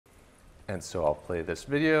And so I'll play this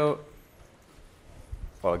video.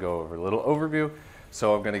 I'll go over a little overview.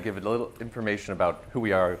 So I'm going to give a little information about who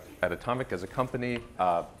we are at Atomic as a company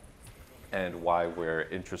and why we're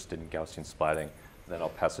interested in Gaussian splatting. Then I'll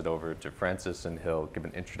pass it over to Francis, and he'll give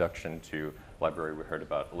an introduction to a library we heard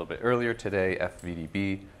about a little bit earlier today,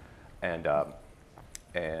 FVDB,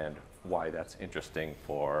 and why that's interesting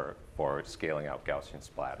for scaling out Gaussian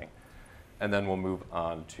splatting. And then we'll move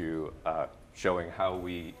on to showing how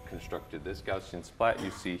we constructed this Gaussian splat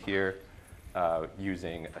you see here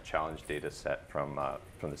using a challenge data set from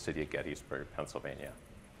the city of Gettysburg, Pennsylvania.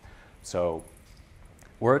 So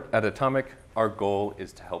we're at Atomic. Our goal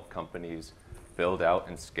is to help companies build out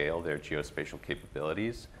and scale their geospatial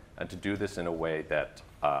capabilities, and to do this in a way that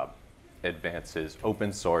advances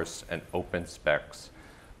open source and open specs,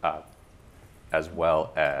 as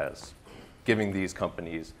well as giving these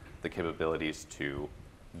companies the capabilities to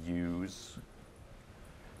use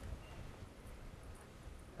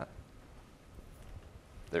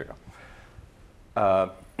there you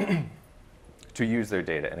go. To use their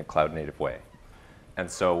data in a cloud-native way. And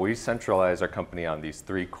so we centralize our company on these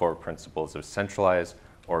three core principles of centralize,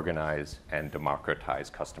 organize, and democratize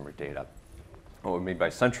customer data. What we mean by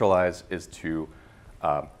centralize is to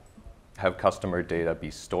have customer data be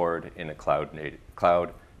stored in a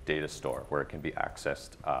cloud data store where it can be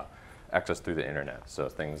accessed through the internet. So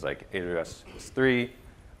things like AWS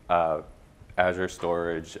S3, Azure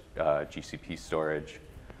storage, GCP storage.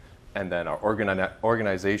 And then our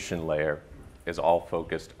organization layer is all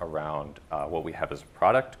focused around what we have as a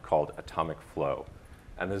product called Atomic Flow.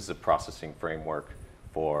 And this is a processing framework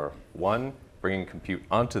for, one, bringing compute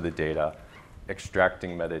onto the data,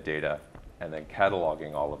 extracting metadata, and then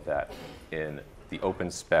cataloging all of that in the open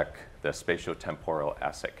spec, the spatiotemporal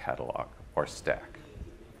asset catalog, or stack.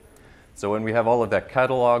 So when we have all of that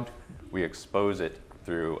cataloged, we expose it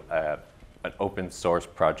through an open source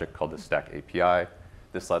project called the Stack API.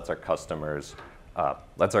 This lets our customers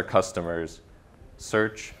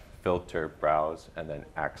search, filter, browse, and then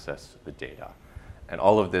access the data. And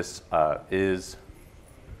all of this is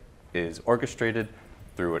orchestrated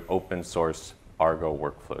through an open source Argo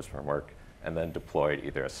workflows framework, and then deployed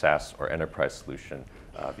either a SaaS or enterprise solution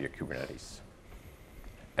via Kubernetes.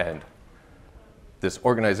 And this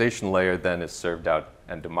organization layer then is served out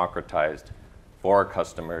and democratized for our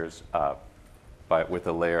customers with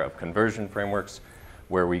a layer of conversion frameworks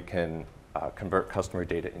where we can convert customer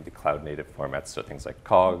data into cloud-native formats, so things like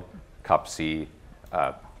COG, COPC,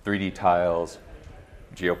 3D tiles,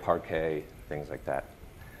 GeoParquet, things like that.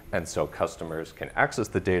 And so customers can access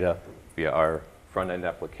the data via our front-end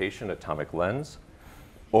application, Atomic Lens,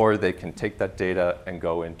 or they can take that data and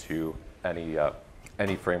go into any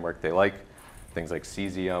framework they like, things like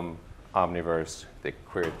Cesium, Omniverse. They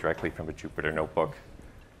query it directly from a Jupyter notebook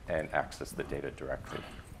and access the data directly.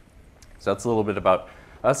 So that's a little bit about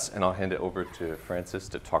us, and I'll hand it over to Francis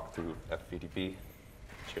to talk through FVDB,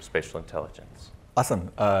 Geospatial Intelligence.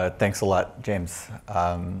 Awesome. Thanks a lot, James.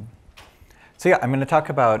 So yeah, I'm going to talk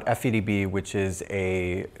about FVDB, which is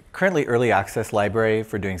a currently early access library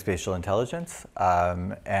for doing spatial intelligence,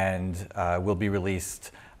 and will be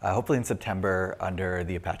released hopefully in September under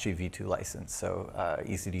the Apache v2 license, so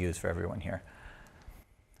easy to use for everyone here.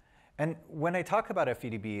 And when I talk about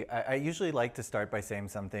FVDB, I usually like to start by saying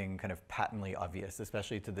something kind of patently obvious,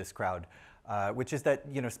 especially to this crowd, which is that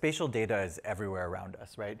spatial data is everywhere around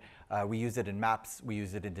us, right? We use it in maps, we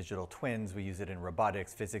use it in digital twins, we use it in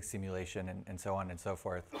robotics, physics simulation, and so on and so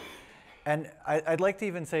forth. And I'd like to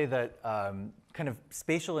even say that kind of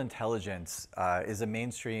spatial intelligence is a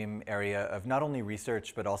mainstream area of not only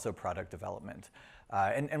research, but also product development.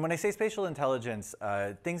 And when I say spatial intelligence,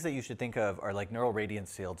 things that you should think of are like neural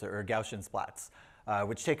radiance fields or Gaussian splats,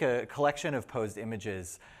 which take a collection of posed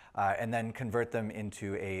images and then convert them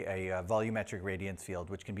into a volumetric radiance field,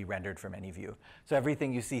 which can be rendered from any view. So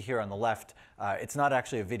everything you see here on the left, it's not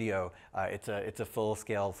actually a video, it's a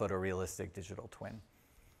full-scale photorealistic digital twin.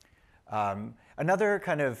 Another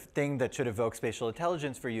kind of thing that should evoke spatial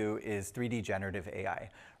intelligence for you is 3D generative AI,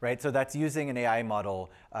 right? So that's using an AI model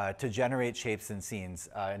to generate shapes and scenes.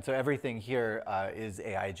 And so everything here is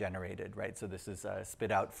AI generated, right? So this is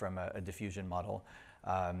spit out from a diffusion model,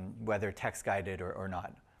 whether text guided or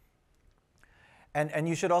not. And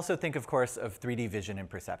you should also think, of course, of 3D vision and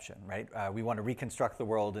perception, right? We want to reconstruct the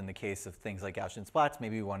world in the case of things like Gaussian splats.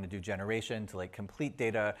 Maybe we want to do generation to like complete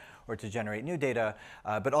data or to generate new data.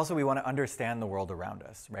 But also we want to understand the world around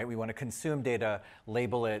us, right? We want to consume data,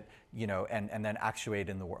 label it, and then actuate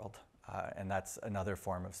in the world. And that's another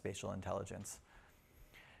form of spatial intelligence.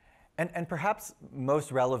 And perhaps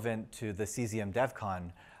most relevant to the Cesium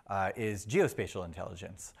DevCon is geospatial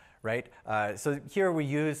intelligence, right? So here we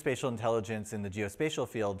use spatial intelligence in the geospatial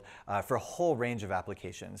field for a whole range of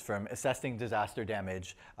applications, from assessing disaster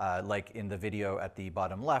damage, like in the video at the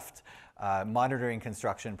bottom left, monitoring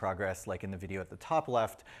construction progress, like in the video at the top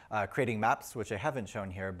left, creating maps, which I haven't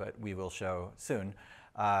shown here, but we will show soon,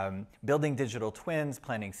 building digital twins,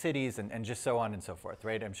 planning cities, and just so on and so forth,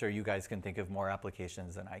 right? I'm sure you guys can think of more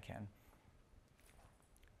applications than I can.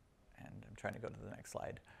 And I'm trying to go to the next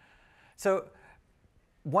slide. So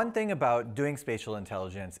one thing about doing spatial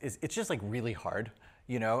intelligence is it's just like really hard,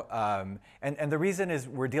 you know? And the reason is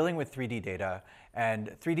we're dealing with 3D data,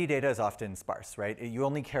 and 3D data is often sparse, right? You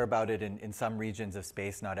only care about it in some regions of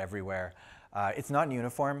space, not everywhere. It's not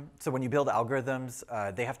uniform, so when you build algorithms,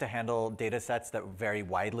 they have to handle data sets that vary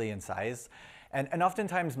widely in size. And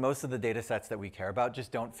oftentimes, most of the data sets that we care about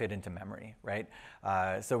just don't fit into memory, right?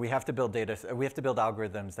 So we have to build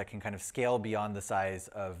algorithms that can kind of scale beyond the size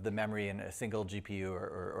of the memory in a single GPU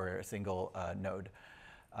or a single node.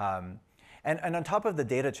 And on top of the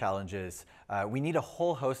data challenges, we need a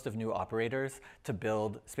whole host of new operators to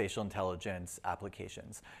build spatial intelligence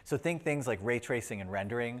applications. So think things like ray tracing and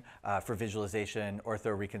rendering for visualization,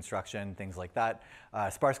 ortho reconstruction, things like that.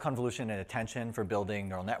 Sparse convolution and attention for building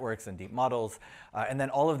neural networks and deep models. And then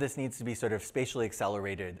all of this needs to be sort of spatially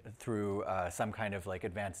accelerated through some kind of like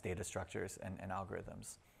advanced data structures and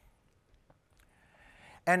algorithms.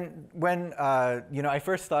 And when I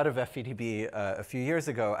first thought of FEDB a few years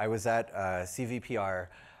ago, I was at CVPR,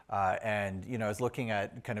 and I was looking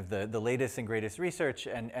at kind of the latest and greatest research,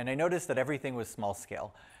 and I noticed that everything was small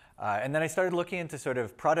scale. And then I started looking into sort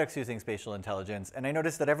of products using spatial intelligence, and I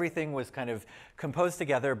noticed that everything was kind of composed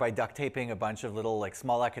together by duct taping a bunch of little like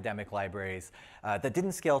small academic libraries that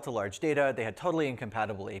didn't scale to large data. They had totally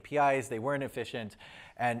incompatible APIs. They weren't efficient,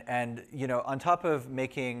 and on top of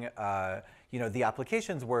making the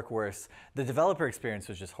applications work worse, the developer experience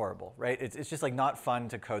was just horrible, right? It's just like not fun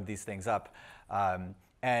to code these things up,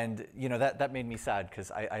 and that made me sad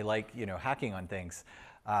because I like hacking on things.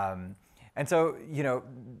 And so,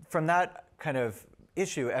 from that kind of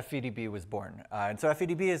issue, FEDB was born. And so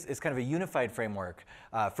FEDB is kind of a unified framework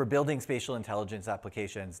for building spatial intelligence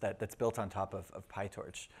applications that's built on top of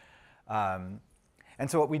PyTorch. And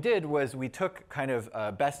so what we did was we took kind of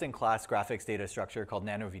a best-in-class graphics data structure called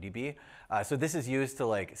NanoVDB. So this is used to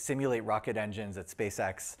like simulate rocket engines at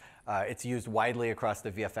SpaceX. It's used widely across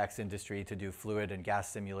the VFX industry to do fluid and gas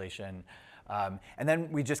simulation. And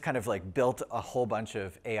then we just kind of like built a whole bunch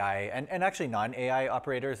of AI and actually non-AI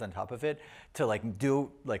operators on top of it to like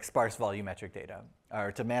do like sparse volumetric data,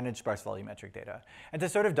 or to manage sparse volumetric data. And to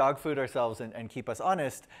sort of dog food ourselves and keep us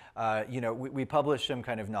honest, we published some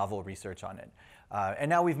kind of novel research on it. And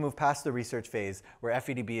now we've moved past the research phase where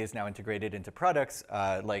FEDB is now integrated into products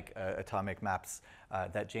like atomic maps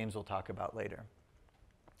that James will talk about later.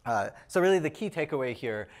 So really the key takeaway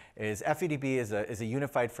here is FEDB is a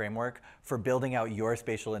unified framework for building out your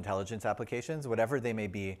spatial intelligence applications, whatever they may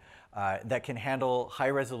be, that can handle high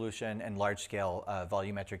resolution and large scale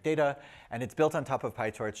volumetric data. And it's built on top of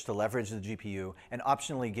PyTorch to leverage the GPU and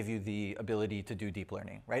optionally give you the ability to do deep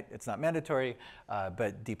learning, right? It's not mandatory,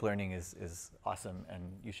 but deep learning is awesome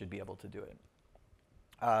and you should be able to do it.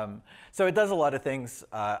 So it does a lot of things.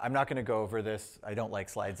 I'm not going to go over this. I don't like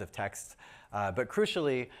slides of text. But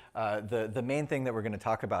crucially, the main thing that we're going to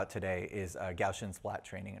talk about today is Gaussian splat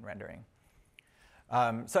training and rendering.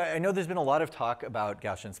 So I know there's been a lot of talk about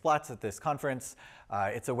Gaussian splats at this conference.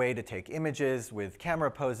 It's a way to take images with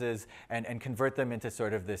camera poses and convert them into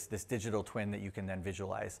sort of this digital twin that you can then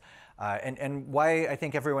visualize. And why I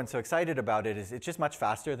think everyone's so excited about it is it's just much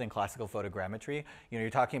faster than classical photogrammetry. You're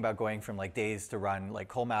talking about going from like days to run like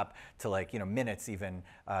Colmap to like minutes even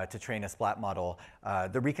to train a splat model.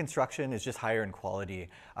 The reconstruction is just higher in quality,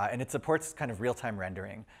 and it supports kind of real-time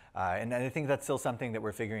rendering. And I think that's still something that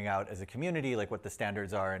we're figuring out as a community, like what the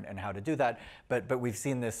standards are and how to do that. But we've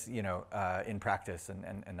seen this, in practice,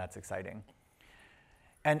 and that's exciting.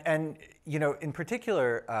 And in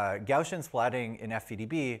particular, Gaussian splatting in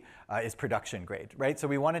FEDB is production grade, right? So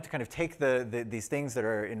we wanted to kind of take these things that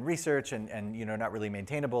are in research and not really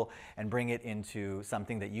maintainable and bring it into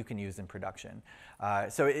something that you can use in production.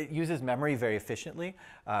 So it uses memory very efficiently.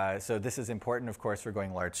 So this is important, of course, for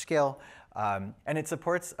going large scale. And it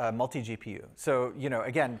supports multi-GPU. So,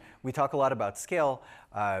 again, we talk a lot about scale.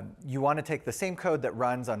 You want to take the same code that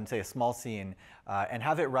runs on, say, a small scene and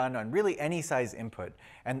have it run on really any size input.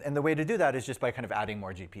 And the way to do that is just by kind of adding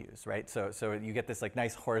more GPUs, right? So you get this like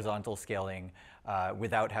nice horizontal scaling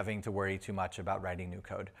without having to worry too much about writing new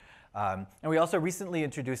code. And we also recently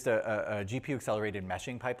introduced a GPU-accelerated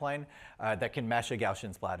meshing pipeline that can mesh a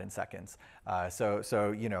Gaussian splat in seconds.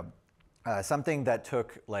 Something that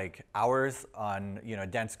took like hours on a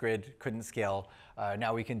dense grid, couldn't scale.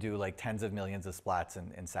 Now we can do like tens of millions of splats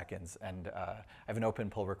in seconds. And I have an open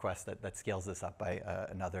pull request that scales this up by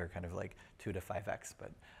another kind of like 2 to 5x,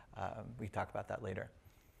 but we can talk about that later.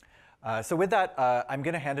 So with that, I'm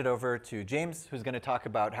going to hand it over to James, who's going to talk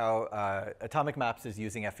about how Atomic Maps is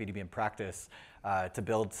using FVDB in practice to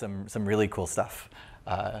build some really cool stuff.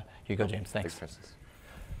 Here you go, James. Thanks. Thanks, Francis.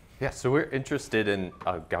 Yeah, so we're interested in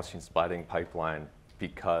Gaussian splatting pipeline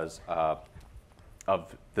because of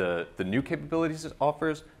the new capabilities it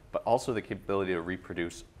offers, but also the capability to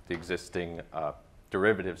reproduce the existing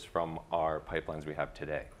derivatives from our pipelines we have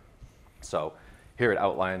today. So here it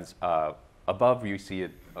outlines, above you see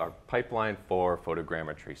our pipeline for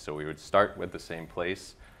photogrammetry. So we would start with the same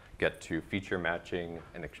place, get to feature matching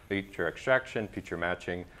and feature extraction, feature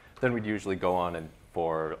matching. Then we'd usually go on and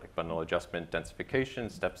for like bundle adjustment, densification,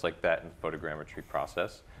 steps like that in the photogrammetry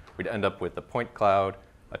process. We'd end up with a point cloud,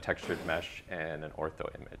 a textured mesh, and an ortho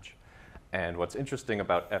image. And what's interesting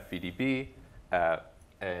about FVDB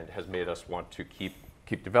and has made us want to keep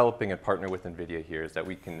developing and partner with NVIDIA here is that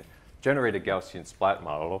we can generate a Gaussian splat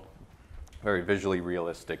model, very visually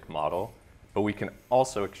realistic model, but we can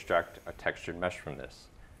also extract a textured mesh from this.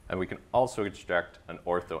 And we can also extract an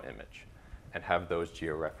ortho image and have those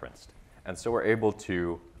geo-referenced. And so we're able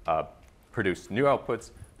to produce new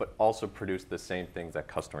outputs, but also produce the same things that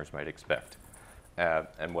customers might expect.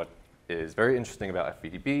 And what is very interesting about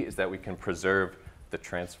FVDB is that we can preserve the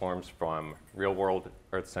transforms from real-world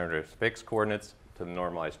Earth-centered fixed coordinates to the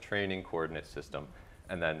normalized training coordinate system,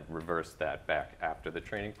 and then reverse that back after the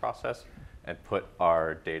training process and put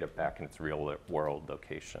our data back in its real-world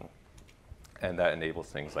location. And that enables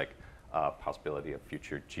things like possibility of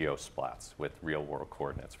future Geo-Splats with real-world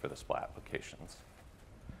coordinates for the splat locations.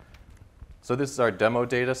 So this is our demo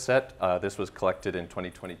data set. This was collected in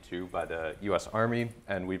 2022 by the US Army,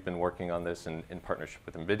 and we've been working on this in partnership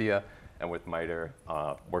with NVIDIA and with MITRE,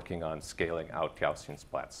 working on scaling out Gaussian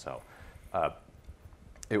splats. So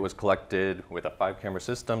it was collected with a 5-camera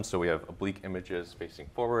system, so we have oblique images facing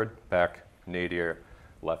forward, back, nadir,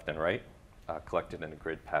 left, and right. Collected in a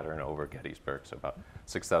grid pattern over Gettysburg, so about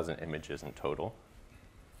 6,000 images in total.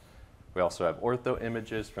 We also have ortho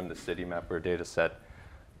images from the CityMapper data set.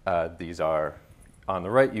 These are, on the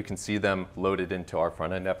right, you can see them loaded into our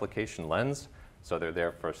front-end application Lens. So they're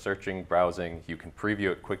there for searching, browsing. You can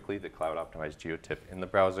preview it quickly, the cloud-optimized geotip in the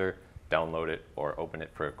browser, download it, or open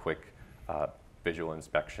it for a quick visual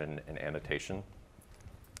inspection and annotation.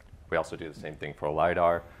 We also do the same thing for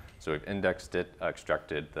LiDAR. So we've indexed it,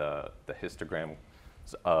 extracted the histograms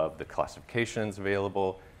of the classifications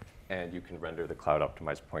available, and you can render the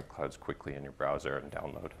cloud-optimized point clouds quickly in your browser and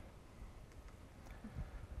download.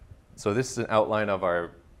 So this is an outline of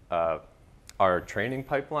our training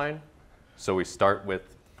pipeline. So we start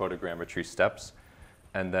with photogrammetry steps,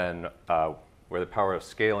 and then where the power of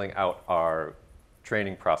scaling out our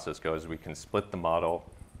training process goes, we can split the model,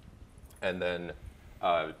 and then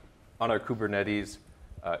on our Kubernetes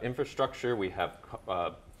infrastructure, we have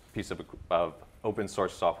a piece of open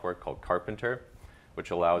source software called Carpenter,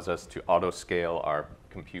 which allows us to auto-scale our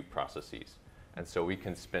compute processes. And so we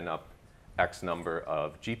can spin up X number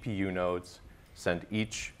of GPU nodes, send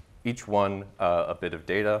each one a bit of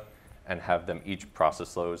data, and have them each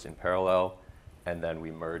process those in parallel, and then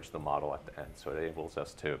we merge the model at the end. So it enables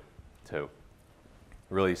us to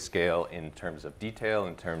really scale in terms of detail,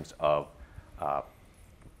 in terms of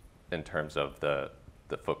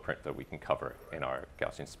the footprint that we can cover in our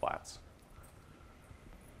Gaussian splats.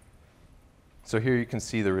 So here you can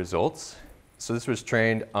see the results. So this was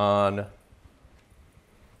trained on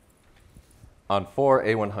 4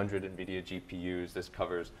 A100 NVIDIA GPUs. This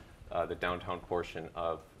covers the downtown portion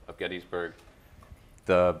of Gettysburg.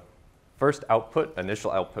 The first output,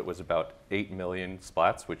 initial output, was about 8 million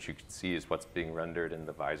splats, which you can see is what's being rendered in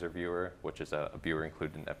the Visor viewer, which is a viewer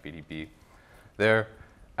included in FVDB there.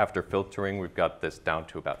 After filtering, we've got this down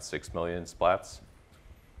to about 6 million splats,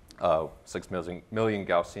 6 million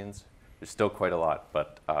Gaussians. There's still quite a lot,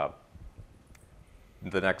 but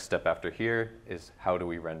the next step after here is how do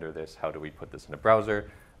we render this? How do we put this in a browser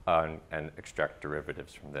and extract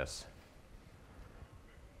derivatives from this?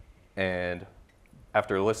 And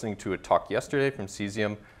after listening to a talk yesterday from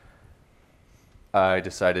Cesium, I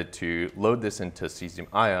decided to load this into Cesium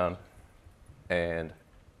Ion and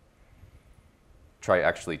try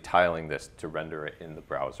actually tiling this to render it in the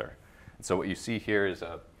browser. And so what you see here is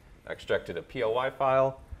I extracted a PLY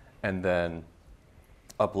file and then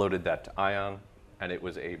uploaded that to Ion, and it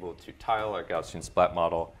was able to tile our Gaussian splat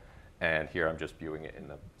model. And here I'm just viewing it in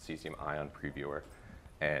the Cesium Ion previewer.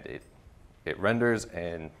 And it renders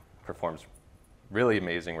and performs really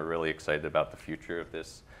amazing. We're really excited about the future of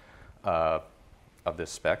this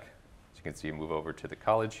spec. As you can see, move over to the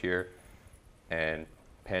college here, and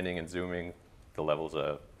panning and zooming, the levels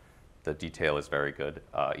of the detail is very good,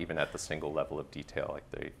 even at the single level of detail like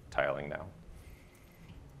the tiling now.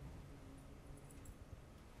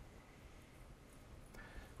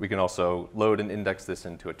 We can also load and index this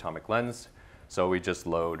into Atomic Lens. So we just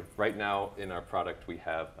load, right now in our product, we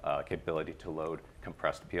have capability to load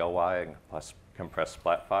compressed PLY and plus compressed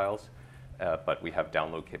splat files, but we have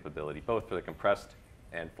download capability both for the compressed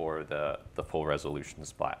and for the full resolution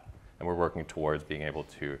splat. And we're working towards being able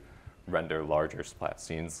to render larger splat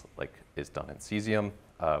scenes like is done in Cesium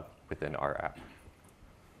within our app.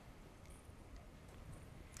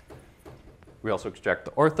 We also extract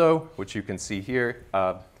the ortho, which you can see here.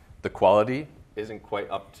 The quality isn't quite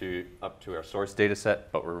up to our source data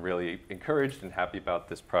set, but we're really encouraged and happy about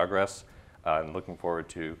this progress and looking forward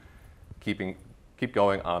to keep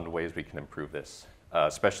going on the ways we can improve this.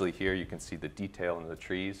 Especially here, you can see the detail in the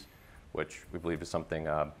trees, which we believe is something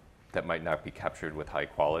that might not be captured with high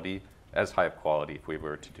quality, as high of quality if we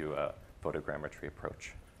were to do a photogrammetry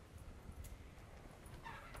approach.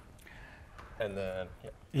 And then,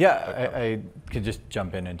 I could just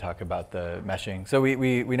jump in and talk about the meshing. So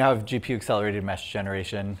we now have GPU accelerated mesh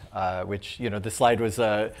generation, which the slide was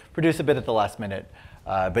produced a bit at the last minute.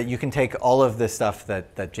 But you can take all of the stuff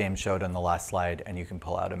that James showed on the last slide, and you can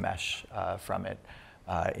pull out a mesh from it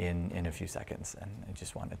in a few seconds. And I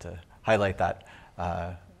just wanted to highlight that,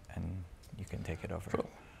 and you can take it over.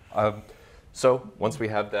 Cool. So once we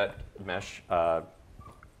have that mesh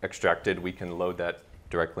extracted, we can load that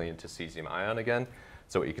directly into Cesium Ion again.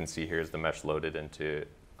 So what you can see here is the mesh loaded into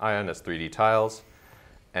Ion as 3D tiles.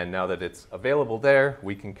 And now that it's available there,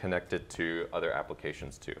 we can connect it to other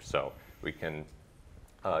applications too. So we can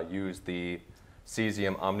use the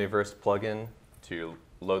Cesium Omniverse plugin to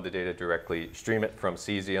load the data directly, stream it from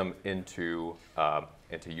Cesium into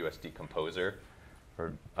USD Composer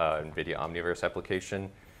for NVIDIA Omniverse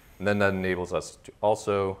application. And then that enables us to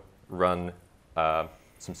also run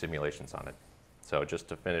some simulations on it. So just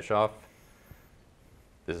to finish off,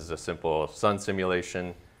 this is a simple sun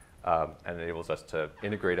simulation and enables us to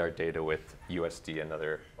integrate our data with USD,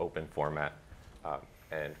 another open format,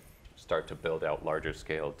 and start to build out larger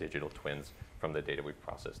scale digital twins from the data we've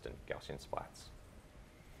processed in Gaussian splats.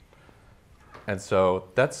 And so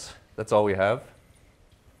that's all we have.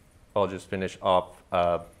 I'll just finish off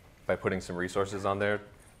by putting some resources on there.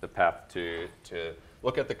 The path to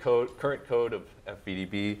look at the current code of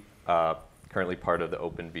FVDB, currently part of the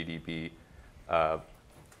OpenVDB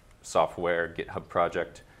software GitHub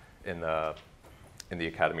project in the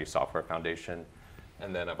Academy Software Foundation.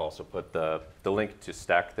 And then I've also put the link to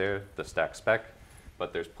Stack there, the Stack spec.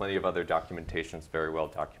 But there's plenty of other documentation. It's very well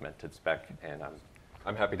documented spec. And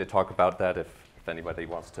I'm happy to talk about that if anybody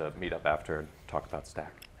wants to meet up after and talk about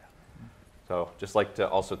Stack. So just like to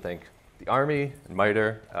also thank the Army and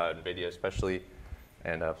MITRE, NVIDIA especially.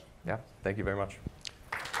 And yeah, thank you very much.